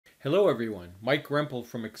Hello everyone, Mike Rempel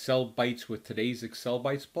from Excel Bytes with today's Excel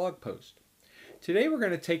Bytes blog post. Today we're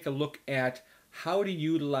going to take a look at how to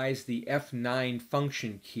utilize the F9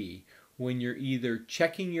 function key when you're either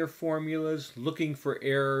checking your formulas, looking for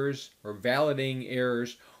errors or validating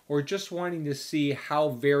errors, or just wanting to see how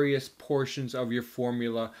various portions of your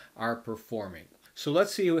formula are performing. So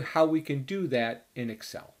let's see how we can do that in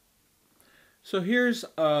Excel. So here's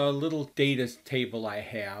a little data table I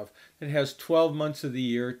have that has 12 months of the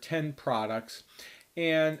year, 10 products,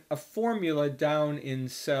 and a formula down in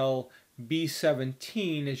cell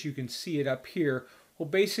B17, as you can see it up here, will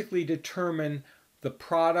basically determine the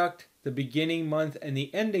product, the beginning month, and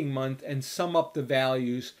the ending month and sum up the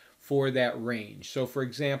values for that range. So for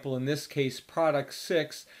example, in this case, product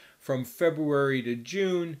 6 from February to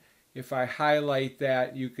June. If I highlight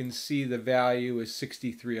that, you can see the value is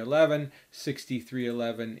 6311.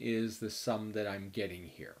 6311 is the sum that I'm getting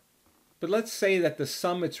here. But let's say that the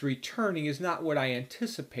sum it's returning is not what I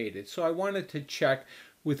anticipated. So I wanted to check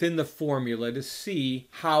within the formula to see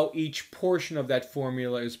how each portion of that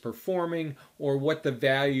formula is performing or what the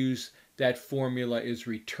values that formula is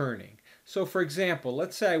returning. So for example,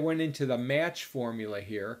 let's say I went into the match formula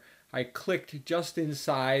here. I clicked just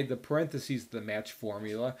inside the parentheses of the match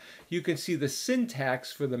formula. You can see the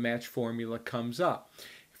syntax for the match formula comes up.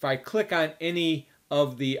 If I click on any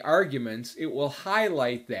of the arguments, it will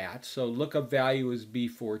highlight that. So lookup value is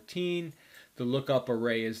B14. The lookup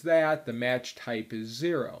array is that. The match type is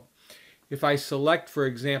 0. If I select, for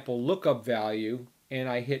example, lookup value and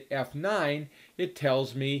I hit F9, it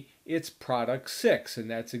tells me it's product 6, and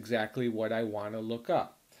that's exactly what I want to look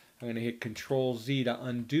up. I'm going to hit Control Z to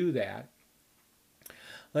undo that.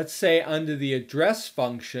 Let's say under the address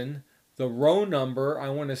function, the row number, I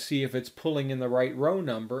want to see if it's pulling in the right row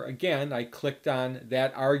number. Again, I clicked on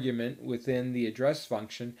that argument within the address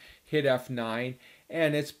function, hit F9,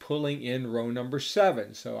 and it's pulling in row number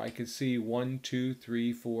 7. So I can see 1, 2,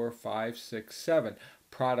 3, 4, 5, 6, 7.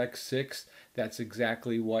 Product 6, that's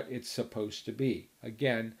exactly what it's supposed to be.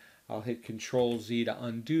 Again, I'll hit Control Z to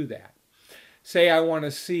undo that. Say I want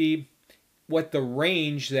to see what the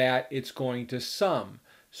range that it's going to sum.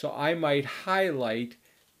 So I might highlight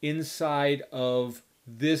inside of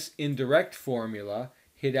this indirect formula,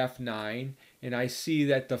 hit F9, and I see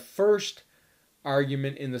that the first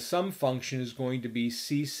argument in the sum function is going to be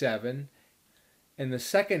C7, and the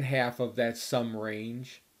second half of that sum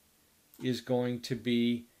range is going to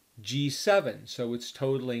be G7. So it's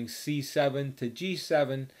totaling C7 to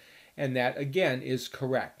G7, and that again is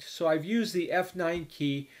correct. So I've used the F9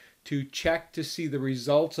 key to check to see the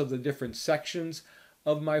results of the different sections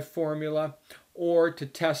of my formula, or to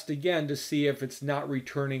test again to see if it's not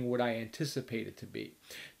returning what I anticipate it to be.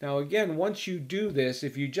 Now again, once you do this,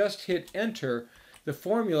 if you just hit enter, the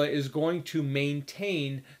formula is going to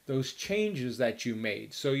maintain those changes that you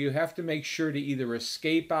made. So you have to make sure to either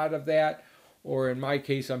escape out of that, or in my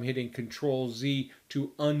case, I'm hitting Control Z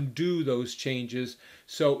to undo those changes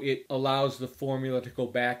so it allows the formula to go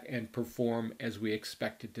back and perform as we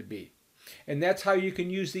expect it to be. And that's how you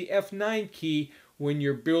can use the F9 key when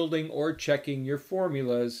you're building or checking your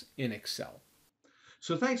formulas in Excel.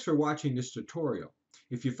 So thanks for watching this tutorial.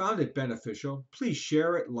 If you found it beneficial, please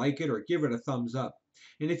share it, like it, or give it a thumbs up.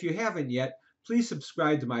 And if you haven't yet, please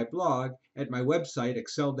subscribe to my blog at my website,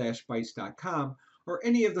 excel-bytes.com, or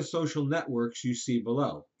any of the social networks you see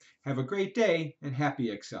below. Have a great day and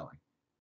happy excelling.